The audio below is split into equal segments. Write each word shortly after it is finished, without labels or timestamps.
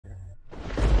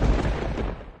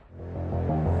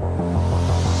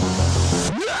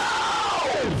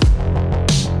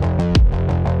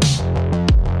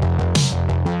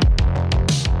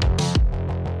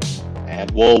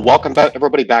Well, welcome back,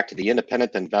 everybody, back to the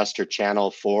Independent Investor channel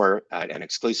for an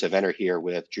exclusive interview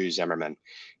with Drew Zimmerman.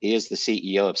 He is the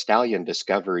CEO of Stallion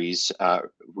Discoveries,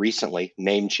 recently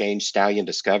name change Stallion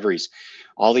Discoveries.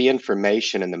 All the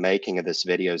information in the making of this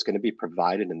video is going to be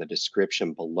provided in the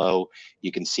description below.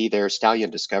 You can see there,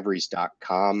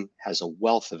 StallionDiscoveries.com has a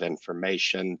wealth of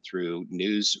information through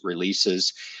news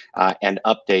releases and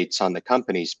updates on the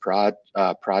company's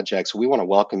projects. We want to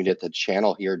welcome you to the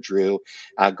channel here, Drew.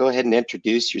 Go ahead and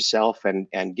introduce yourself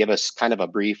and give us kind of a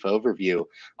brief overview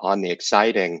on the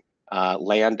exciting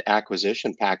land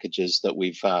acquisition packages that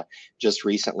we've just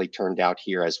recently turned out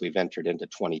here as we've entered into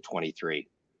 2023.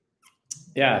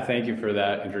 Yeah, thank you for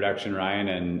that introduction, Ryan.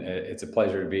 And it's a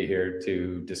pleasure to be here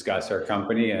to discuss our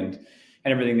company and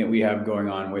everything that we have going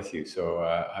on with you. So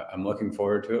I'm looking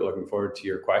forward to it, looking forward to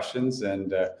your questions,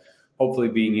 and hopefully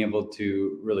being able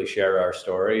to really share our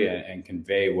story and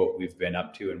convey what we've been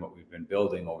up to and what we've been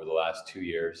building over the last 2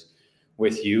 years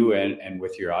with you and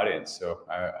with your audience. So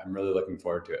I'm really looking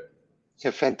forward to it.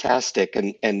 Yeah, fantastic.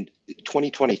 And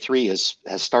 2023 has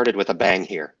started with a bang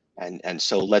here. And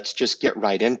so let's just get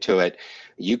right into it.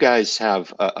 You guys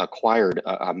have acquired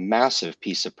a massive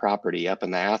piece of property up in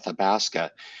the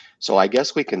Athabasca. So I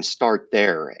guess we can start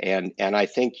there. And I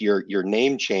think your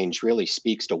name change really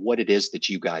speaks to what it is that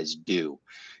you guys do.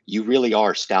 You really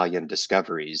are Stallion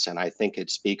Discoveries. And I think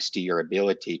it speaks to your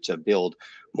ability to build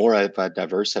more of a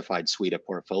diversified suite of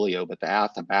portfolio. But the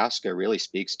Athabasca really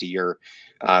speaks to your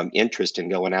interest in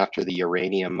going after the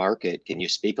uranium market. Can you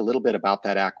speak a little bit about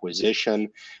that acquisition,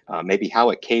 maybe how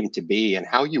it came to be and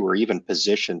how you were even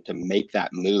positioned to make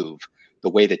that move the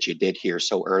way that you did here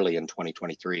so early in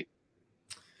 2023?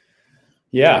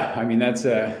 Yeah, I mean, that's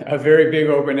a very big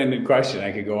open-ended question.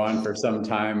 I could go on for some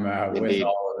time with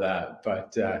all of that.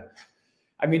 But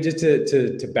I mean, just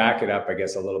to back it up, I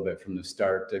guess, a little bit from the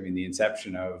start, I mean, the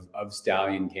inception of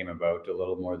Stallion came about a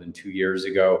little more than 2 years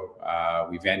ago.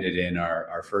 We've ended in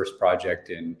our first project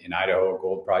in Idaho, a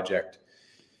gold project.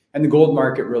 And the gold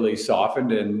market really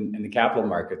softened and the capital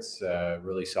markets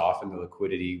really softened. The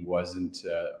liquidity wasn't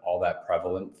all that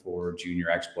prevalent for junior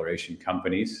exploration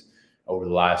companies over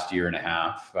the last year and a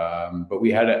half. But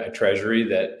we had a treasury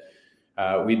that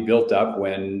we'd built up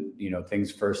when,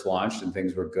 things first launched and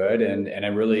things were good. And I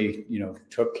really,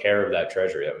 took care of that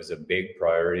treasury. That was a big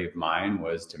priority of mine,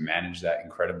 was to manage that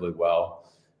incredibly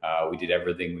well. We did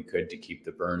everything we could to keep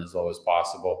the burn as low as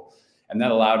possible. And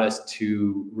that allowed us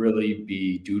to really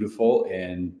be dutiful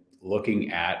in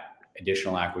looking at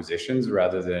additional acquisitions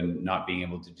rather than not being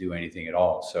able to do anything at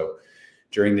all. So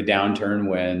during the downturn,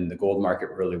 when the gold market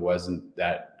really wasn't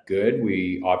that good,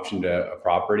 we optioned a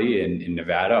property in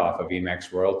Nevada off of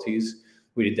𝑖MEX royalties.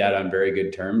 We did that on very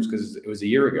good terms because it was a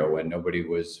year ago when nobody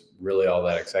was really all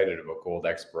that excited about gold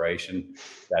exploration.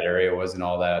 That area wasn't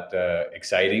all that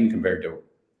exciting compared to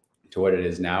what it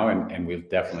is now, and we'll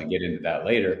definitely get into that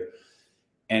later.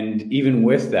 And even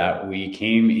with that, we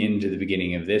came into the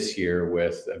beginning of this year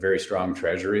with a very strong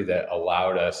treasury that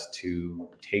allowed us to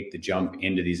take the jump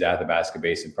into these Athabasca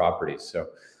Basin properties. So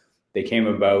they came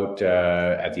about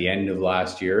at the end of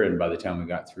last year. And by the time we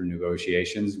got through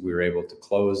negotiations, we were able to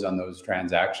close on those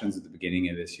transactions at the beginning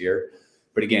of this year.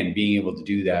 But again, being able to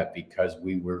do that because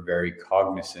we were very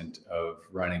cognizant of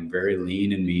running very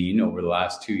lean and mean over the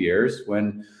last 2 years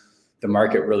when the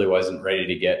market really wasn't ready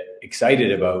to get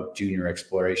excited about junior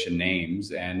exploration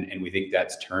names. And we think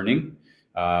that's turning.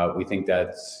 We think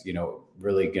that's,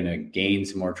 really going to gain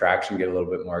some more traction, get a little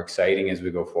bit more exciting as we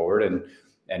go forward.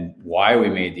 And why we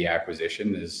made the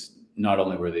acquisition is not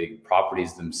only were the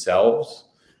properties themselves,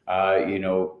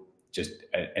 just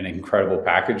an incredible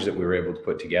package that we were able to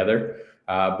put together.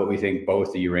 But we think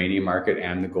both the uranium market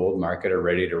and the gold market are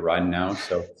ready to run now.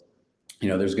 So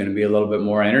there's going to be a little bit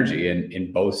more energy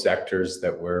in both sectors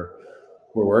that we're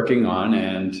working on.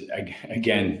 And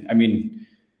again, I mean,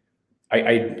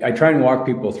 I try and walk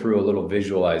people through a little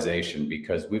visualization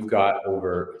because we've got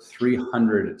over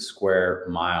 300 square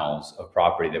miles of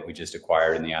property that we just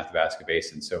acquired in the Athabasca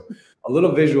Basin. So a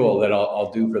little visual that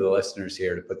I'll do for the listeners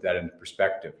here to put that into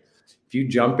perspective. If you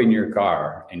jump in your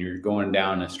car and you're going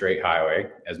down a straight highway,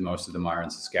 as most of them are in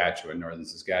Saskatchewan, northern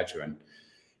Saskatchewan,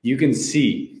 you can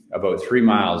see about 3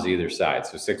 miles either side.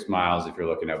 So 6 miles if you're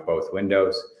looking out both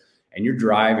windows, and you're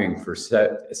driving for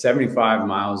 75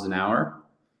 miles an hour.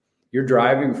 You're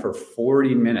driving for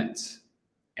 40 minutes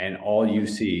and all you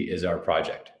see is our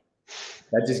project.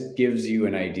 That just gives you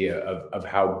an idea of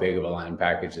how big of a land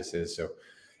package this is. So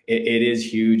it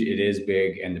is huge, it is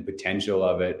big, and the potential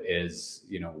of it is,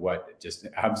 what just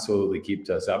absolutely keeps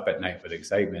us up at night with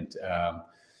excitement.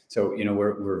 So,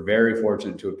 we're very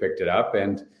fortunate to have picked it up.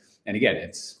 And again,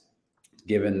 it's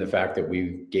given the fact that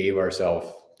we gave ourselves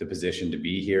the position to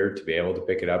be here, to be able to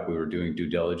pick it up. We were doing due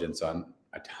diligence on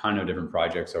a ton of different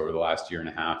projects over the last year and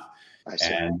a half.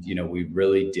 And, you know, we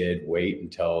really did wait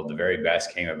until the very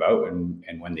best came about.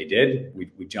 And when they did,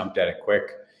 we jumped at it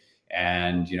quick.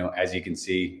 And, you know, as you can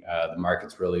see, the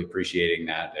market's really appreciating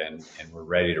that, and we're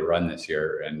ready to run this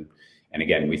year. And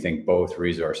again, we think both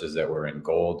resources that were in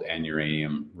gold and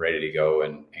uranium ready to go,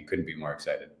 and couldn't be more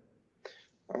excited.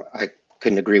 I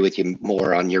couldn't agree with you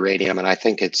more on uranium, and I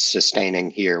think it's sustaining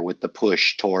here with the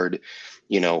push toward,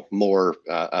 you know, more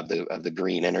of the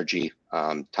green energy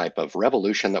type of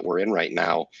revolution that we're in right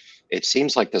now. It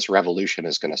seems like this revolution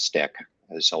is going to stick.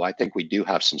 So I think we do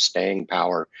have some staying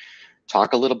power.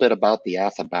 Talk a little bit about the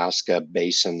Athabasca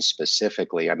Basin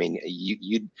specifically. I mean,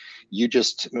 you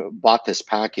just bought this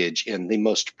package in the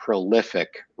most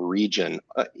prolific region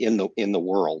in the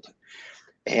world.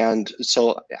 And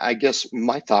so I guess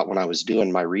my thought when I was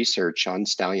doing my research on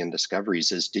Stallion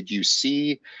Discoveries is, did you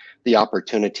see the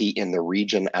opportunity in the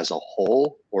region as a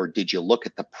whole, or did you look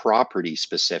at the property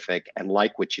specific and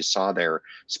like what you saw there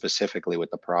specifically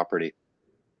with the property?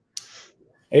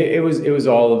 It was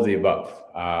all of the above.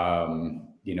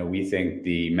 You know, we think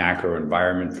the macro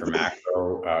environment for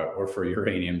macro or for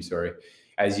uranium, sorry,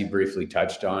 as you briefly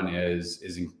touched on,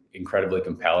 is incredibly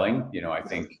compelling. You know, I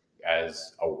think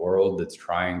as a world that's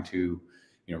trying to,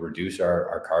 you know, reduce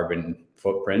our carbon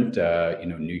footprint, you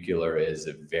know, nuclear is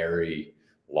a very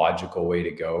logical way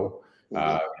to go. You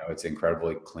know, it's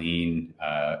incredibly clean,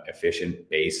 efficient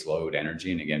base load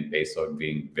energy. And again, base load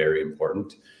being very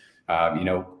important. You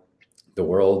know, the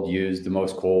world used the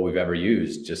most coal we've ever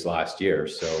used just last year.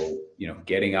 So, you know,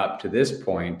 getting up to this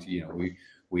point, you know,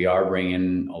 we are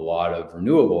bringing a lot of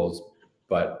renewables,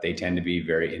 but they tend to be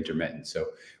very intermittent. So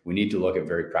we need to look at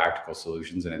very practical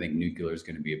solutions. And I think nuclear is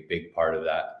going to be a big part of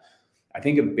that. I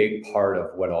think a big part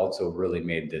of what also really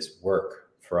made this work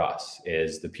for us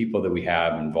is the people that we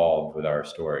have involved with our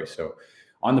story. So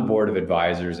on the board of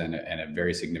advisors and a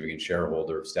very significant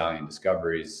shareholder of Stallion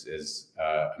Discoveries is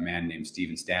a man named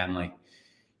Stephen Stanley.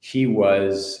 He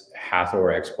was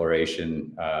Hathor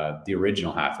Exploration, the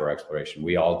original Hathor Exploration.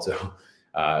 We also,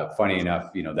 funny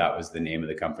enough, you know, that was the name of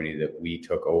the company that we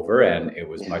took over, and it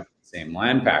was much the same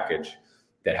land package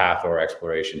that Hathor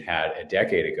Exploration had a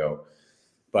decade ago.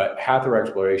 But Hathor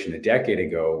Exploration a decade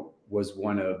ago was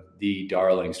one of the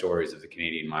darling stories of the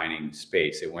Canadian mining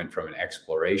space. It went from an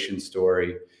exploration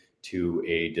story to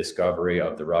a discovery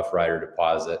of the Rough Rider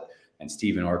deposit. And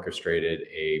Stephen orchestrated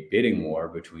a bidding war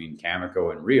between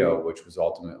Cameco and Rio, which was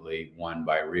ultimately won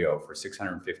by Rio for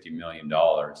 $650 million.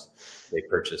 They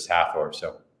purchased Hathor.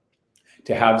 So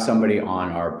to have somebody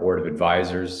on our board of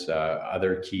advisors,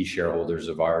 other key shareholders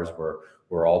of ours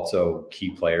were also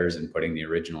key players in putting the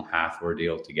original Hathor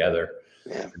deal together.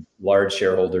 Large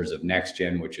shareholders of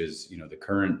NextGen, which is, you know, the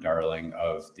current darling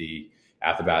of the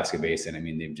Athabasca Basin. I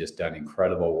mean, they've just done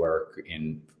incredible work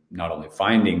in not only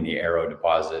finding the Arrow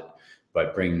deposit,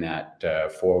 but bringing that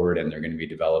forward, and they're going to be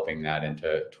developing that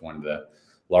into one of the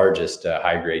largest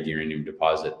high-grade uranium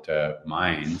deposit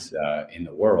mines in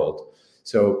the world.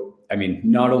 So, I mean,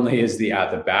 not only is the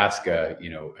Athabasca,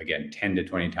 you know, again, 10 to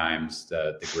 20 times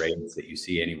the grades that you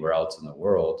see anywhere else in the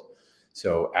world.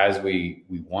 So as we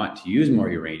want to use more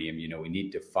uranium, you know, we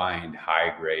need to find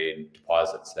high-grade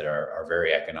deposits that are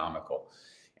very economical.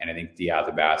 And I think the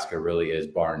Athabasca really is,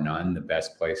 bar none, the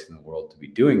best place in the world to be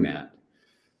doing that.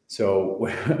 So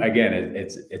again,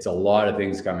 it's a lot of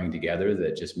things coming together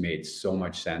that just made so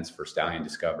much sense for Stallion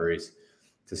Discoveries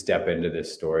to step into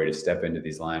this story, to step into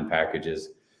these land packages.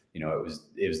 You know,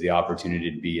 it was the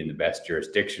opportunity to be in the best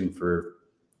jurisdiction for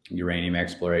uranium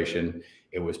exploration.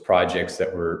 It was projects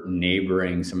that were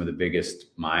neighboring some of the biggest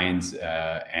mines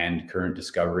and current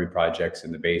discovery projects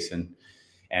in the basin.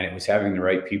 And it was having the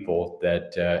right people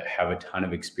that have a ton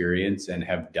of experience and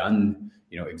have done,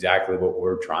 you know, exactly what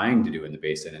we're trying to do in the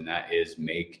basin, and that is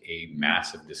make a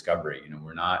massive discovery. You know,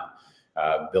 we're not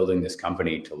building this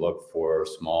company to look for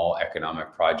small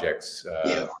economic projects on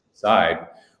the side.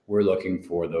 We're looking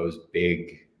for those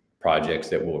big projects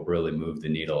that will really move the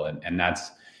needle, and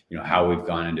that's, you know, how we've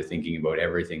gone into thinking about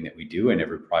everything that we do, and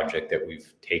every project that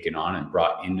we've taken on and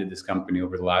brought into this company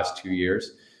over the last 2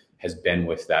 years has been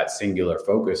with that singular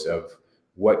focus of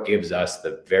what gives us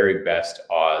the very best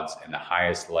odds and the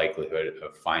highest likelihood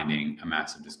of finding a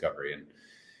massive discovery.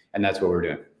 And that's what we're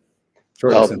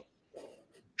doing.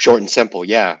 Short and simple,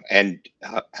 yeah. And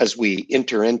as we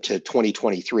enter into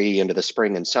 2023, into the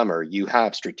spring and summer, you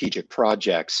have strategic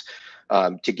projects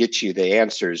to get you the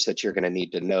answers that you're going to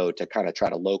need to know to kind of try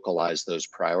to localize those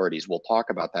priorities. We'll talk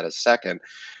about that in a second.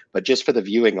 But just for the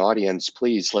viewing audience,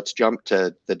 please, let's jump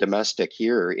to the domestic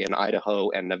here in Idaho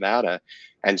and Nevada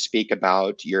and speak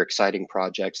about your exciting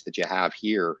projects that you have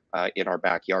here in our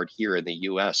backyard here in the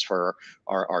U.S. for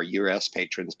our U.S.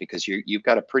 patrons, because you've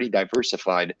got a pretty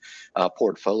diversified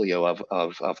portfolio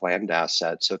of land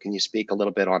assets. So can you speak a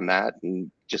little bit on that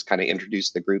and just kind of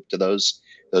introduce the group to those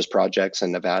projects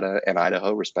in Nevada and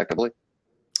Idaho, respectively?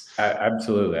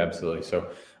 Absolutely, absolutely. So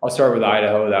I'll start with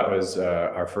Idaho. That was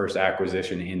our first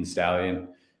acquisition in Stallion.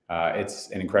 It's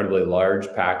an incredibly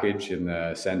large package in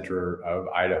the center of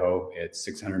Idaho. It's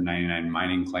 699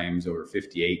 mining claims, over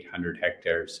 5,800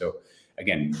 hectares. So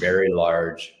again, very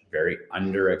large, very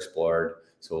underexplored.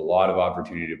 So a lot of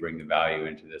opportunity to bring the value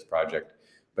into this project.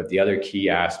 But the other key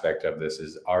aspect of this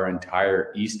is our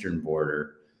entire eastern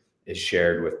border is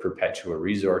shared with Perpetua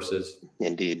Resources.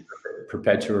 Indeed.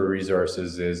 Perpetua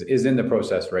Resources is in the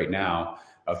process right now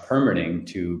of permitting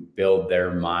to build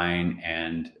their mine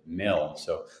and mill.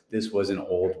 So this was an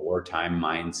old wartime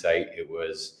mine site. It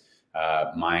was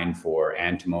mined for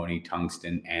antimony,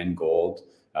 tungsten, and gold,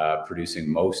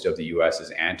 producing most of the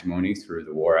US's antimony through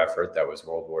the war effort. That was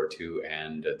World War II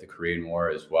and the Korean War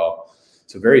as well.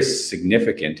 So very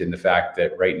significant in the fact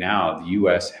that right now the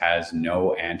U.S. has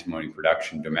no antimony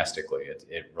production domestically.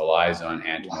 It relies on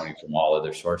antimony from all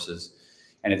other sources,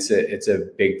 and it's a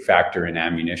big factor in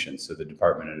ammunition. So the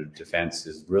Department of Defense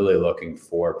is really looking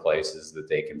for places that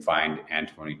they can find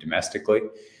antimony domestically,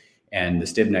 and the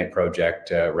Stibnite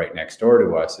project right next door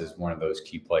to us is one of those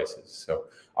key places. So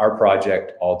our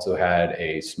project also had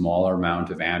a smaller amount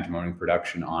of antimony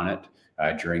production on it.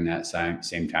 During that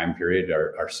same time period.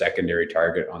 Our secondary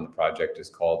target on the project is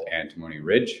called Antimony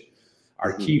Ridge.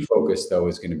 Our key focus, though,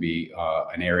 is going to be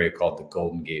an area called the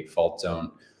Golden Gate Fault Zone.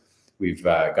 We've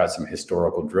got some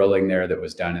historical drilling there that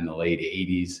was done in the late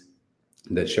 80s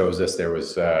that shows us there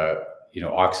was,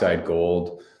 oxide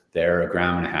gold there, 1.5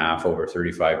 grams over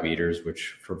 35 meters,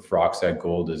 which for oxide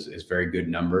gold is very good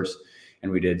numbers.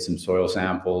 And we did some soil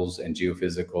samples and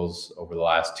geophysicals over the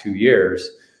last 2 years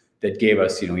that gave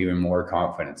us, even more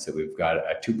confidence that we've got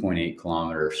a 2.8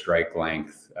 kilometer strike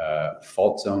length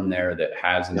fault zone there that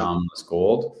has anomalous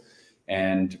gold.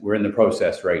 And we're in the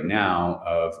process right now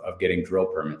of getting drill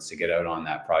permits to get out on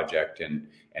that project and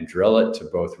drill it to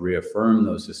both reaffirm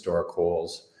those historic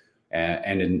holes.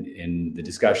 And in the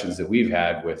discussions that we've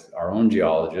had with our own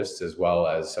geologists, as well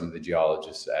as some of the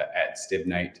geologists at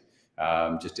Stibnite,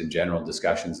 just in general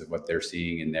discussions of what they're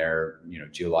seeing in their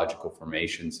geological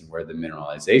formations and where the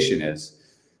mineralization is,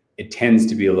 it tends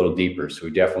to be a little deeper. So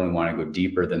we definitely want to go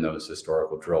deeper than those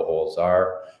historical drill holes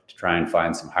are to try and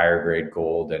find some higher grade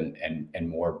gold and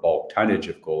more bulk tonnage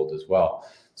of gold as well.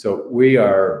 So we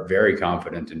are very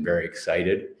confident and very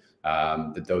excited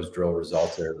that those drill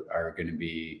results are going to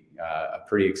be a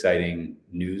pretty exciting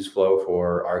news flow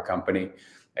for our company.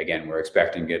 Again, we're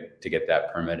expecting to get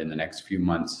that permit in the next few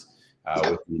months.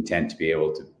 With the intent to be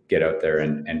able to get out there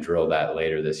and drill that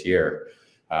later this year.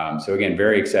 So again,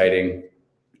 very exciting.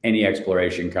 Any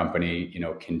exploration company,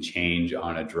 can change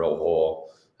on a drill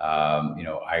hole.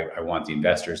 I want the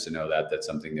investors to know that that's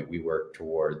something that we work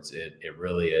towards. It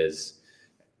really is,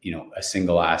 a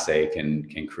single assay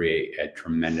can create a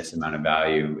tremendous amount of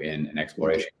value in an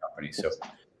exploration company. So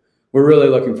we're really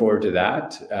looking forward to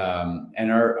that.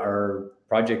 And our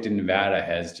project in Nevada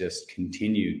has just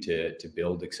continued to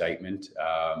build excitement,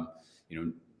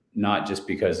 not just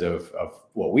because of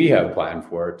what we have planned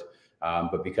for it,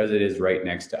 but because it is right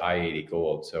next to I-80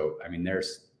 Gold. So,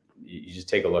 you just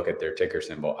take a look at their ticker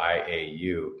symbol,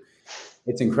 IAU.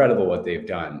 It's incredible what they've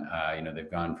done.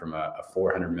 They've gone from a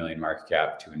 400 million market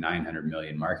cap to a 900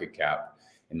 million market cap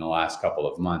in the last couple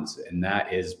of months. And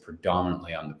that is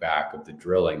predominantly on the back of the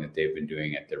drilling that they've been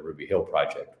doing at the Ruby Hill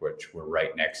project, which we're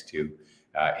right next to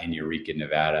in Eureka,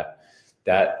 Nevada.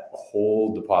 That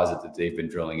whole deposit that they've been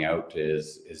drilling out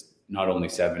is not only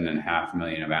 7.5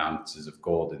 million ounces of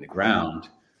gold in the ground,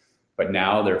 but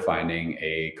now they're finding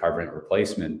a carbonate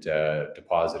replacement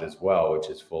deposit as well, which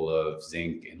is full of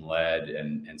zinc and lead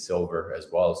and silver, as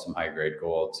well as some high grade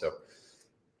gold. So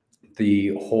the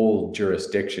whole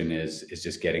jurisdiction is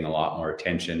just getting a lot more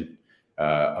attention.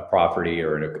 A property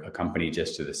or a company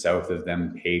just to the south of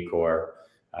them, Paycore,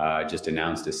 just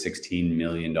announced a $16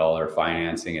 million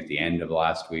financing at the end of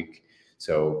last week.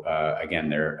 So again,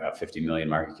 they're a 50 million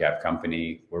market cap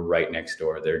company. We're right next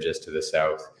door. They're just to the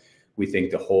south. We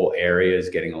think the whole area is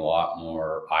getting a lot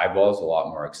more eyeballs, a lot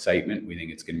more excitement. We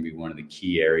think it's going to be one of the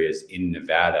key areas in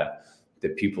Nevada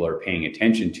that people are paying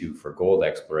attention to for gold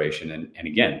exploration. And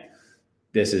again,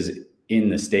 this is in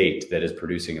the state that is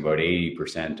producing about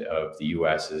 80% of the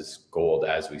US's gold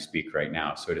as we speak right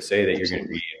now. So to say that you're going to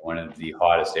be in one of the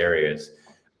hottest areas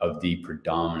of the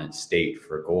predominant state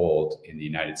for gold in the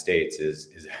United States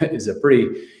is a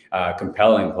pretty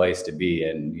compelling place to be.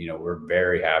 And, you know, we're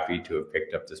very happy to have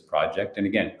picked up this project. And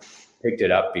again, picked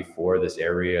it up before this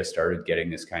area started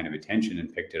getting this kind of attention,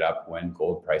 and picked it up when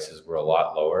gold prices were a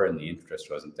lot lower and the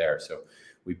interest wasn't there. So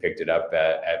we picked it up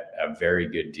at a very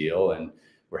good deal, and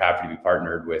we're happy to be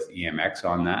partnered with EMX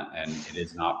on that. And it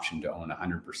is an option to own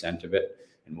 100% of it.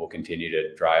 And we'll continue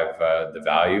to drive the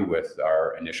value with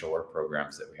our initial work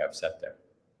programs that we have set there.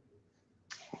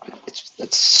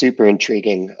 It's super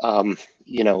intriguing.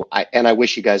 You know, I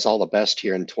wish you guys all the best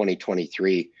here in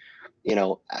 2023. You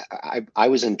know, I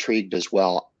was intrigued as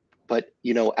well, but,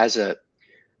 you know,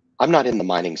 I'm not in the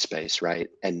mining space, right?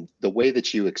 And the way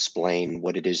that you explain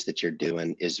what it is that you're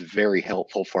doing is very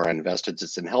helpful for our investors.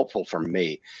 It's been helpful for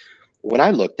me. When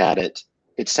I looked at it,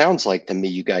 it sounds like to me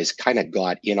you guys kind of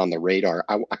got in on the radar.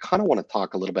 I kind of want to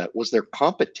talk a little bit. Was there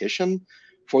competition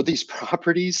for these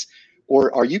properties,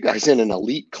 or are you guys in an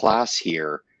elite class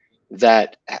here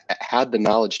that had the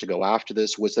knowledge to go after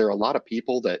this? Was there a lot of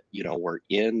people that, you know, were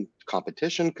in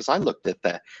competition? Because I looked at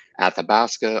the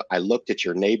Athabasca, I looked at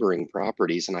your neighboring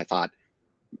properties, and I thought,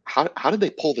 how did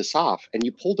they pull this off? And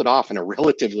you pulled it off in a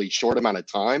relatively short amount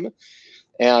of time.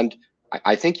 And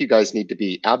I think you guys need to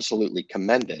be absolutely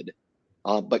commended.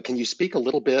 But can you speak a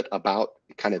little bit about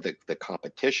kind of the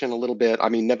competition a little bit? I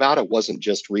mean, Nevada wasn't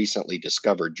just recently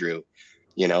discovered, Drew.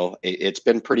 You know, it's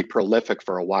been pretty prolific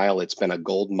for a while. It's been a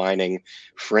gold mining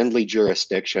friendly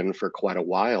jurisdiction for quite a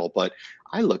while. But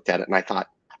I looked at it and I thought,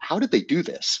 how did they do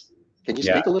this? Can you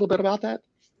speak a little bit about that?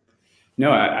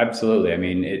 No, absolutely. I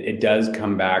mean, it does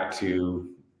come back to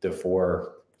the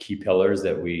 4 key pillars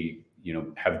that we, you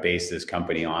know, have based this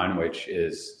company on, which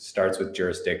starts with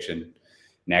jurisdiction.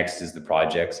 Next is the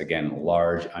projects, again,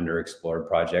 large underexplored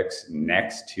projects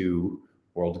next to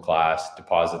world-class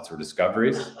deposits or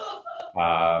discoveries.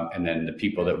 And then the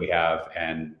people that we have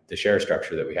and the share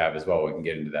structure that we have as well. We can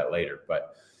get into that later.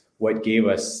 But what gave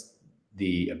us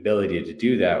the ability to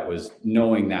do that was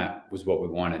knowing that was what we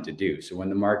wanted to do. So when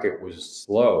the market was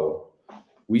slow,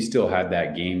 we still had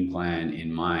that game plan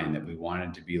in mind, that we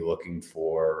wanted to be looking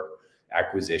for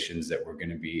acquisitions that were going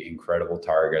to be incredible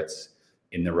targets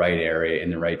in the right area, in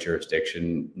the right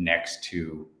jurisdiction, next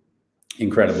to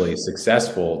incredibly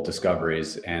successful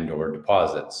discoveries and or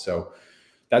deposits. So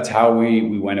that's how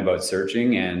we went about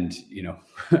searching. And, you know,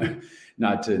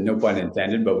 no pun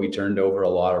intended, but we turned over a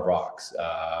lot of rocks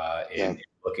in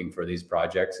looking for these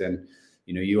projects. And,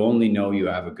 you know, you only know you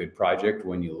have a good project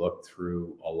when you look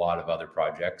through a lot of other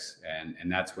projects. And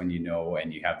that's when you know,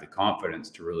 and you have the confidence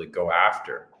to really go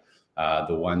after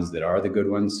the ones that are the good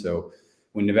ones. So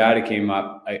when Nevada came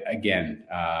up, it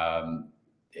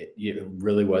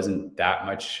really wasn't that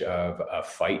much of a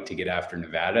fight to get after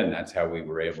Nevada. And that's how we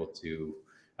were able to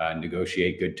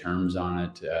negotiate good terms on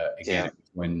it.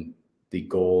 When the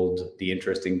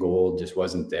interest in gold just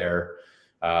wasn't there.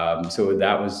 So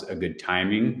that was a good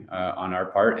timing on our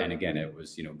part. And again, it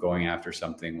was, you know, going after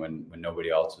something when nobody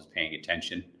else was paying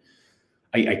attention.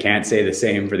 I can't say the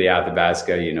same for the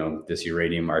Athabasca. You know, this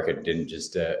uranium market didn't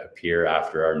just appear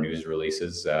after our news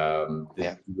releases.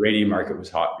 The uranium market was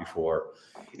hot before,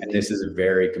 and this is a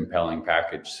very compelling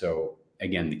package. So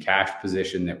again, the cash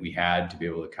position that we had to be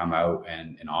able to come out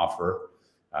and offer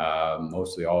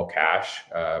mostly all cash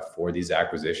for these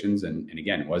acquisitions. And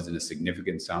again, it wasn't a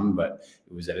significant sum, but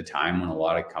it was at a time when a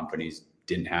lot of companies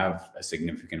didn't have a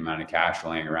significant amount of cash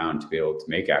laying around to be able to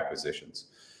make acquisitions.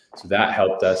 So that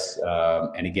helped us.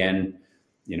 And again,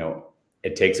 you know,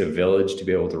 it takes a village to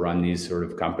be able to run these sort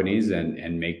of companies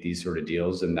and make these sort of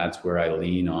deals. And that's where I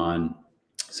lean on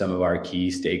some of our key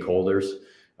stakeholders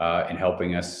in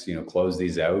helping us, you know, close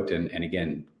these out. And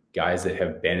again, guys that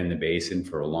have been in the basin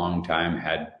for a long time,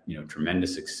 had, you know,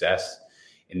 tremendous success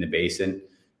in the basin.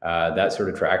 That sort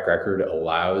of track record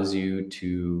allows you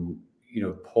to, you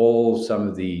know, pull some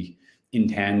of the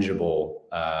intangible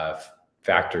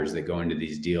factors that go into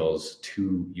these deals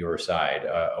to your side,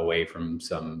 away from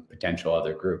some potential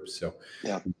other groups. So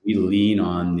we lean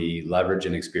on the leverage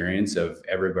and experience of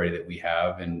everybody that we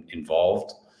have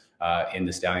involved in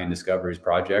the Stallion Discoveries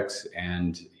projects.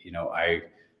 And, you know, I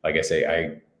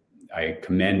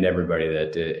commend everybody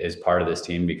that is part of this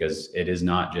team, because it is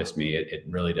not just me. It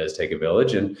really does take a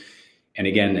village. And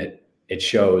again, it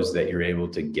shows that you're able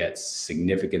to get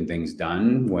significant things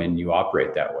done when you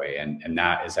operate that way. And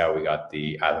that is how we got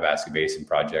the Athabasca Basin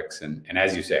projects. And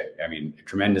as you say, I mean, a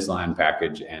tremendous land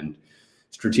package and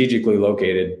strategically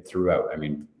located throughout. I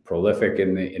mean, prolific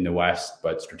in the west,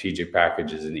 but strategic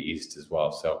packages in the east as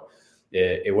well. So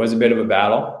it was a bit of a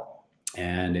battle,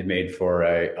 and it made for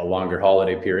a longer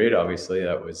holiday period. Obviously,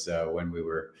 that was when we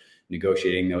were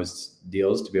negotiating those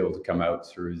deals to be able to come out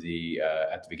through the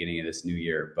at the beginning of this new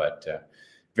year. But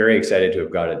very excited to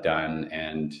have got it done,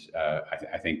 and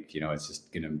I think, you know, it's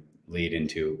just going to lead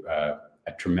into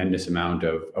a tremendous amount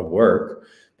of work,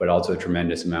 but also a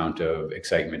tremendous amount of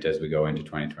excitement as we go into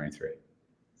 2023.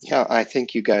 Yeah, I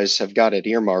think you guys have got it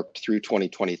earmarked through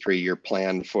 2023, your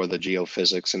plan for the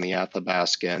geophysics in the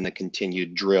Athabasca and the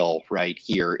continued drill right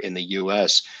here in the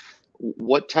US.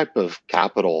 What type of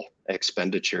capital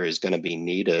expenditure is going to be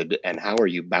needed, and how are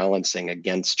you balancing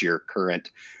against your current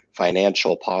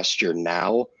financial posture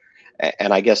now?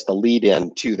 And I guess the lead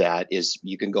in to that is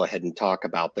you can go ahead and talk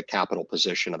about the capital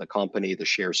position of the company, the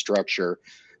share structure,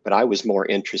 but I was more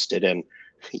interested in,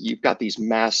 you've got these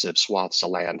massive swaths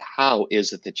of land. How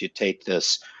is it that you take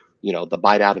this, you know, the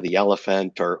bite out of the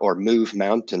elephant, or move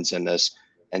mountains in this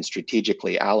and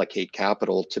strategically allocate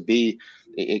capital to be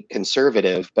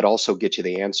conservative, but also get you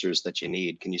the answers that you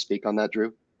need? Can you speak on that,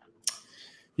 Drew?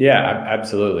 Yeah,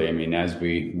 absolutely. I mean, as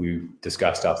we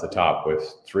discussed off the top,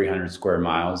 with 300 square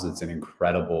miles, it's an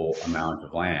incredible amount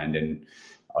of land. And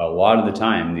a lot of the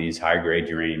time, these high-grade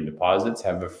uranium deposits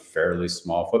have a fairly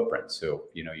small footprint. So,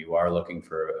 you know, you are looking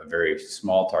for a very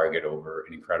small target over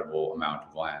an incredible amount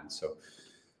of land. So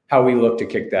how we look to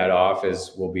kick that off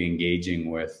is we'll be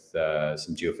engaging with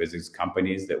some geophysics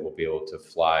companies that will be able to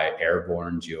fly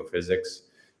airborne geophysics.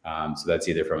 So that's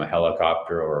either from a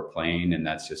helicopter or a plane, and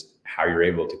that's just how you're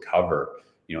able to cover,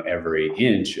 you know, every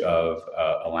inch of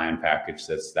a land package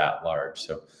that's that large.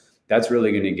 So that's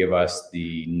really going to give us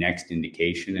the next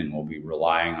indication, and we'll be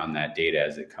relying on that data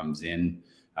as it comes in.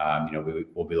 You know,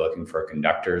 we'll be looking for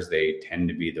conductors. They tend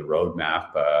to be the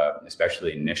roadmap,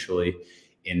 especially initially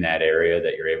in that area,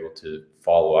 that you're able to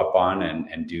follow up on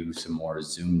and do some more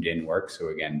zoomed in work. So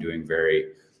again, doing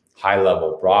very high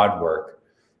level, broad work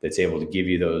that's able to give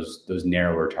you those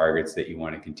narrower targets that you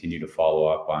want to continue to follow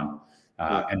up on.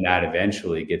 And that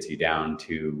eventually gets you down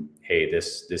to, hey,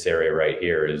 this area right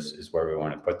here is where we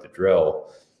want to put the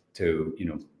drill to, you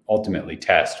know, ultimately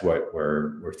test what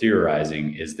we're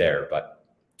theorizing is there. But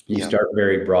you start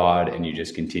very broad and you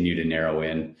just continue to narrow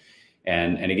in.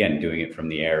 And again, doing it from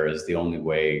the air is the only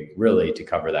way really to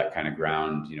cover that kind of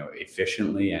ground, you know,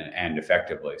 efficiently and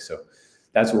effectively. So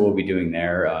that's what we'll be doing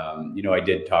there. You know, I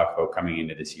did talk about coming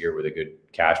into this year with a good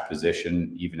cash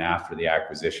position, even after the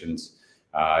acquisitions.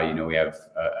 You know, we have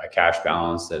a cash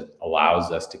balance that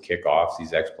allows us to kick off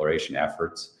these exploration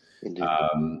efforts.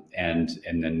 And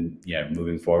then, yeah,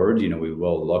 moving forward, you know, we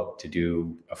will look to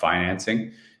do a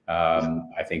financing.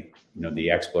 I think, you know, the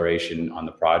exploration on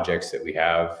the projects that we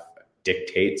have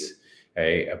dictates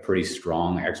a pretty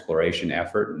strong exploration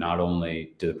effort. Not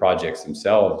only do the projects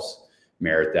themselves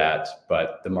merit that,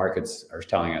 but the markets are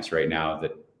telling us right now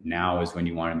that now is when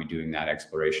you want to be doing that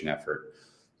exploration effort.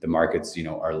 The markets, you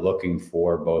know, are looking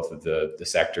for both of the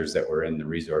sectors that we're in, the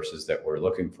resources that we're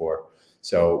looking for.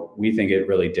 So we think it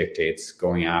really dictates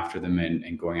going after them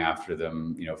and going after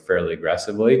them, you know, fairly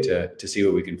aggressively to see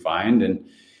what we can find.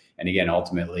 And again,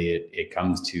 ultimately it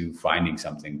comes to finding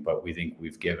something, but we think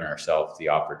we've given ourselves the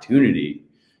opportunity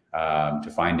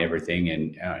to find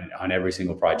everything on every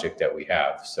single project that we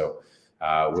have. So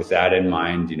with that in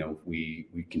mind, you know, we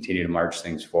continue to march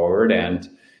things forward, and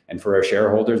for our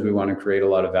shareholders, we want to create a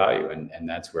lot of value. And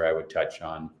that's where I would touch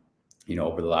on, you know,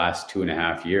 over the last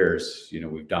 2.5 years, you know,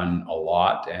 we've done a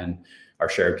lot, and our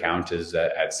share count is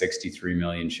at 63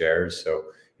 million shares. So,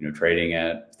 you know, trading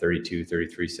at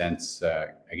 33 cents,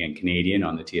 again, Canadian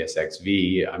on the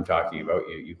TSX-V. I'm talking about,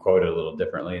 you quote it a little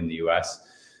differently in the US,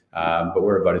 but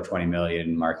we're about a 20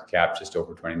 million market cap, just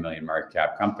over 20 million market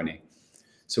cap company.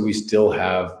 So we still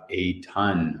have a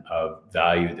ton of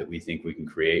value that we think we can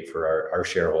create for our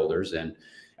shareholders. And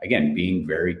again, being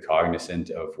very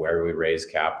cognizant of where we raise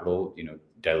capital, you know,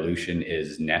 dilution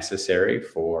is necessary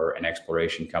for an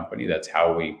exploration company. That's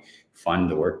how we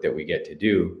fund the work that we get to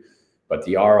do. But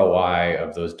the ROI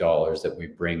of those dollars that we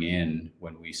bring in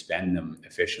when we spend them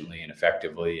efficiently and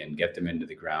effectively and get them into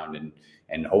the ground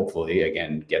and hopefully,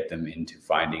 again, get them into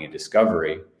finding a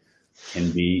discovery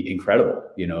can be incredible.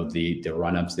 You know, the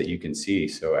run-ups that you can see.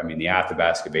 So, I mean, the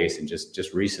Athabasca Basin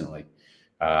just recently,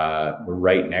 we're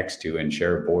right next to and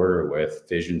share a border with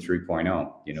Fission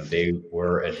 3.0. You know, they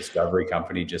were a discovery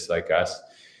company just like us,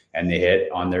 and they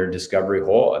hit on their discovery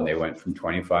hole, and they went from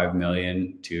 25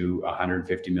 million to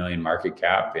 150 million market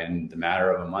cap in the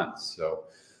matter of a month. So,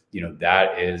 you know,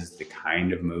 that is the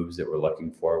kind of moves that we're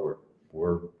looking for.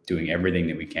 We're doing everything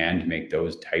that we can to make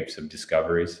those types of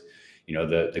discoveries. You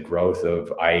know, the growth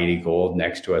of i-80 Gold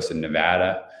next to us in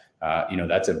Nevada, you know,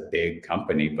 that's a big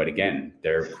company, but again,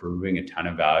 they're proving a ton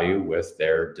of value with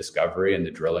their discovery and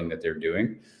the drilling that they're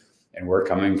doing. and we're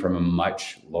coming from a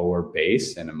much lower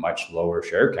base and a much lower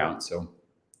share count. So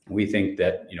we think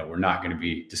that, you know, we're not going to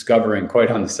be discovering quite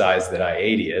on the size that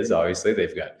I-80 is. Obviously,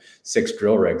 they've got 6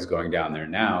 drill rigs going down there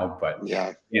now, but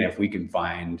yeah, you know, if we can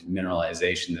find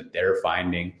mineralization that they're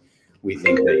finding, we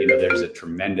think that, you know, there's a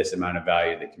tremendous amount of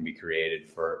value that can be created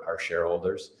for our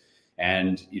shareholders.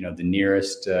 And, you know, the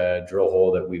nearest drill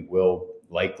hole that we will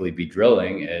likely be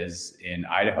drilling is in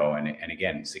Idaho. And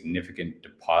again, significant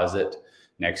deposit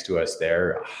next to us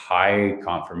there, high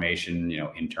confirmation, you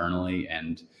know, internally,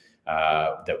 and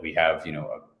that we have, you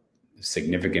know, a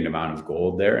significant amount of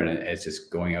gold there. And it's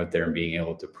just going out there and being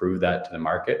able to prove that to the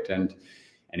market, and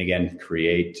again,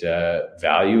 create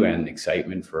value and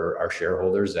excitement for our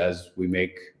shareholders as we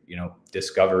make, you know,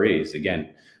 discoveries.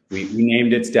 Again, we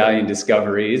named it Stallion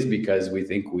Discoveries because we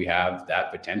think we have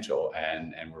that potential,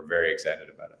 and we're very excited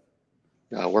about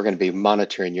it. We're going to be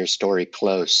monitoring your story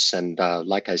close. And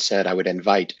like I said, I would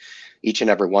invite each and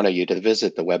every one of you to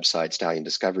visit the website,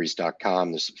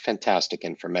 StallionDiscoveries.com. There's fantastic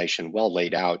information, well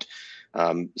laid out.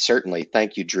 Certainly,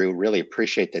 thank you, Drew. Really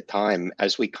appreciate the time.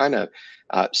 As we kind of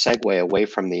segue away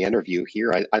from the interview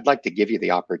here, I'd like to give you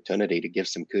the opportunity to give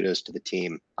some kudos to the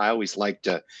team. I always like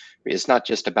to, it's not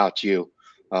just about you.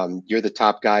 You're the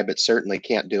top guy, but certainly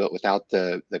can't do it without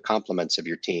the compliments of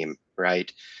your team,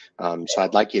 right? So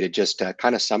I'd like you to just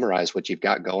kind of summarize what you've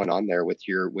got going on there with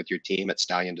your team at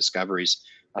Stallion Discoveries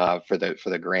for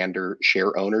the grander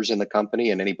share owners in the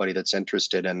company and anybody that's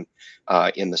interested in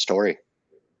the story.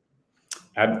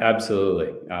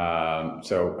 Absolutely.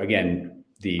 So again,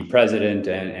 the president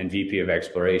and VP of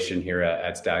exploration here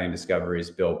at Stallion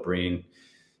Discoveries, Bill Breen,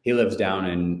 he lives down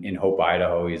in Hope,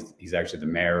 Idaho. He's actually the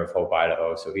mayor of Hope,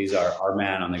 Idaho. So he's our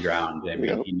man on the ground. I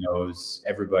mean, he knows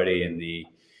everybody in the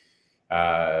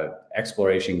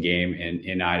exploration game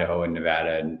in Idaho and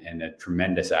Nevada, and a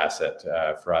tremendous asset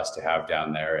for us to have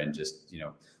down there, and just, you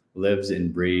know, lives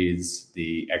and breathes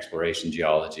the exploration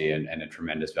geology, and a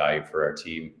tremendous value for our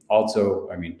team. Also,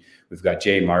 I mean, we've got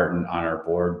Jay Martin on our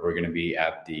board. We're going to be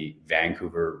at the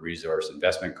Vancouver Resource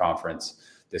Investment Conference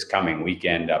this coming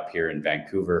weekend up here in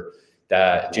Vancouver.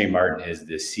 That Jay Martin is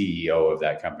the CEO of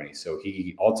that company. So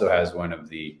he also has one of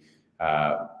the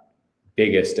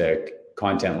biggest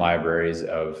content libraries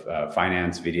of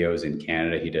finance videos in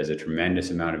Canada. He does a tremendous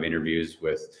amount of interviews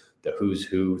with the who's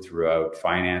who throughout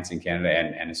finance in Canada,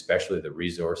 and especially the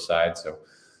resource side. So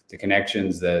the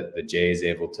connections that Jay is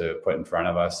able to put in front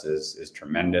of us is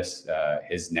tremendous.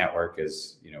 His network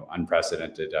is, you know,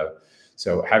 unprecedented.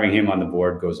 So having him on the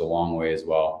board goes a long way as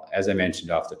well. As I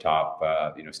mentioned off the top,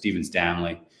 you know, Stephen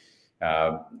Stanley,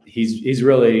 he's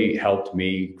really helped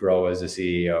me grow as a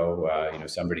CEO. You know,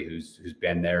 somebody who's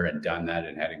been there and done that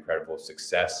and had incredible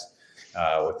success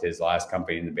with his last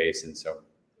company in the basin. So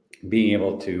being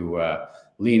able to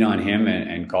lean on him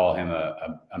and call him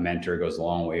a mentor goes a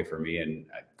long way for me, and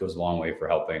goes a long way for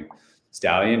helping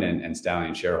Stallion and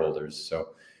Stallion shareholders.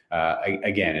 So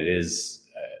again, it is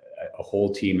a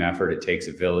whole team effort. It takes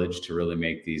a village to really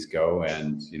make these go.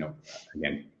 And, you know,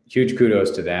 again, huge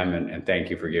kudos to them, and thank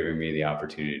you for giving me the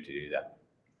opportunity to do that.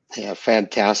 Yeah,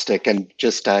 fantastic. And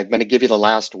just, I'm going to give you the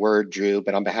last word, Drew,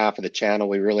 but on behalf of the channel,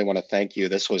 we really want to thank you.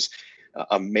 This was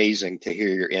amazing to hear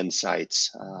your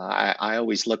insights. I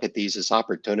always look at these as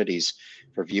opportunities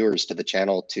for viewers to the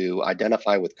channel to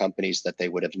identify with companies that they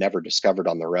would have never discovered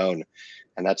on their own.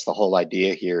 And that's the whole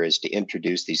idea here, is to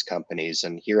introduce these companies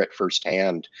and hear it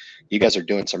firsthand. You guys are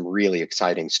doing some really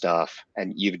exciting stuff,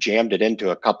 and you've jammed it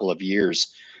into a couple of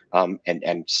years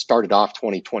and started off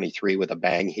 2023 with a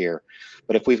bang here.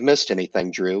 But if we've missed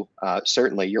anything, Drew,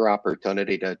 certainly your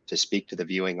opportunity to speak to the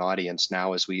viewing audience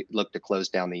now as we look to close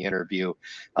down the interview.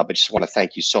 But just want to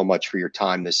thank you so much for your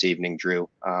time this evening, Drew,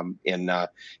 in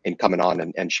coming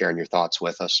on and sharing your thoughts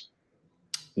with us.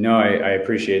 No, I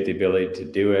appreciate the ability to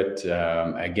do it.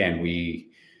 Again,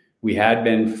 we had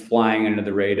been flying under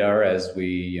the radar as we,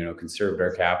 you know, conserved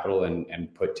our capital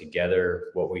and put together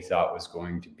what we thought was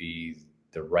going to be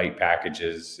the right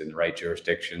packages in the right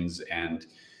jurisdictions, and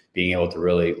being able to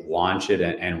really launch it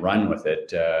and run with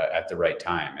it at the right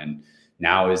time. And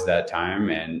now is that time,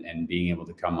 and being able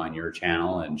to come on your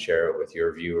channel and share it with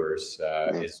your viewers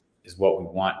is what we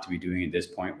want to be doing at this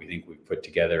point. We think we've put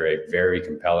together a very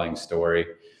compelling story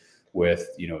with,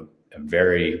 you know, a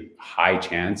very high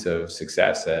chance of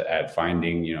success at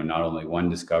finding, you know, not only one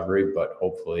discovery, but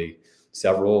hopefully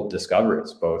several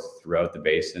discoveries, both throughout the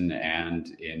basin and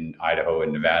in Idaho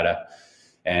and Nevada,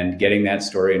 and getting that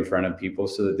story in front of people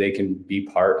so that they can be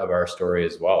part of our story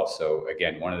as well. So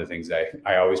again, one of the things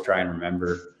I always try and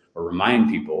remember or remind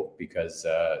people, because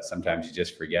sometimes you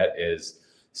just forget, is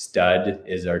STUD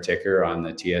is our ticker on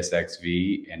the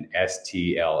TSX-V, and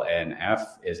STLNF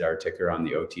is our ticker on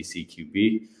the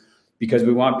OTCQB, because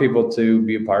we want people to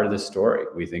be a part of this story.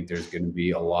 We think there's going to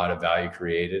be a lot of value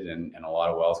created and a lot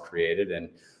of wealth created. And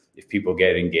if people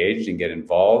get engaged and get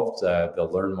involved,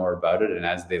 they'll learn more about it. And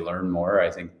as they learn more, I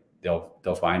think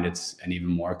they'll find it's an even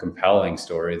more compelling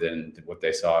story than what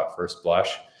they saw at first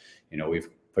blush. You know, we've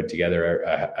put together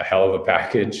a hell of a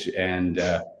package, and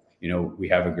you know, we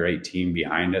have a great team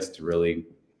behind us to really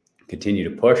continue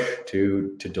to push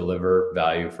to deliver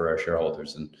value for our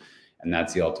shareholders. And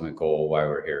that's the ultimate goal why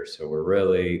we're here. So we're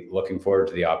really looking forward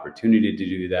to the opportunity to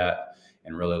do that,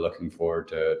 and really looking forward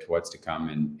to what's to come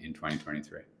in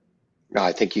 2023.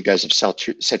 I think you guys have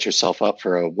set yourself up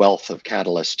for a wealth of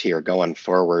catalyst here going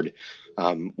forward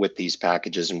with these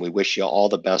packages, and we wish you all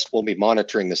the best. We'll be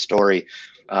monitoring the story.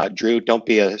 Drew, don't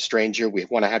be a stranger. We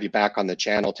want to have you back on the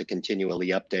channel to continually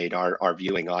update our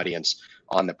viewing audience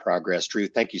on the progress. Drew,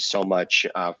 thank you so much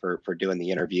for doing the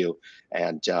interview,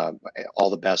 and all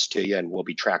the best to you, and we'll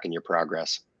be tracking your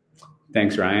progress.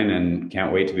 Thanks, Ryan, and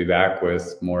can't wait to be back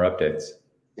with more updates.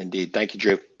 Indeed. Thank you,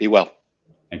 Drew. Be well.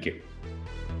 Thank you.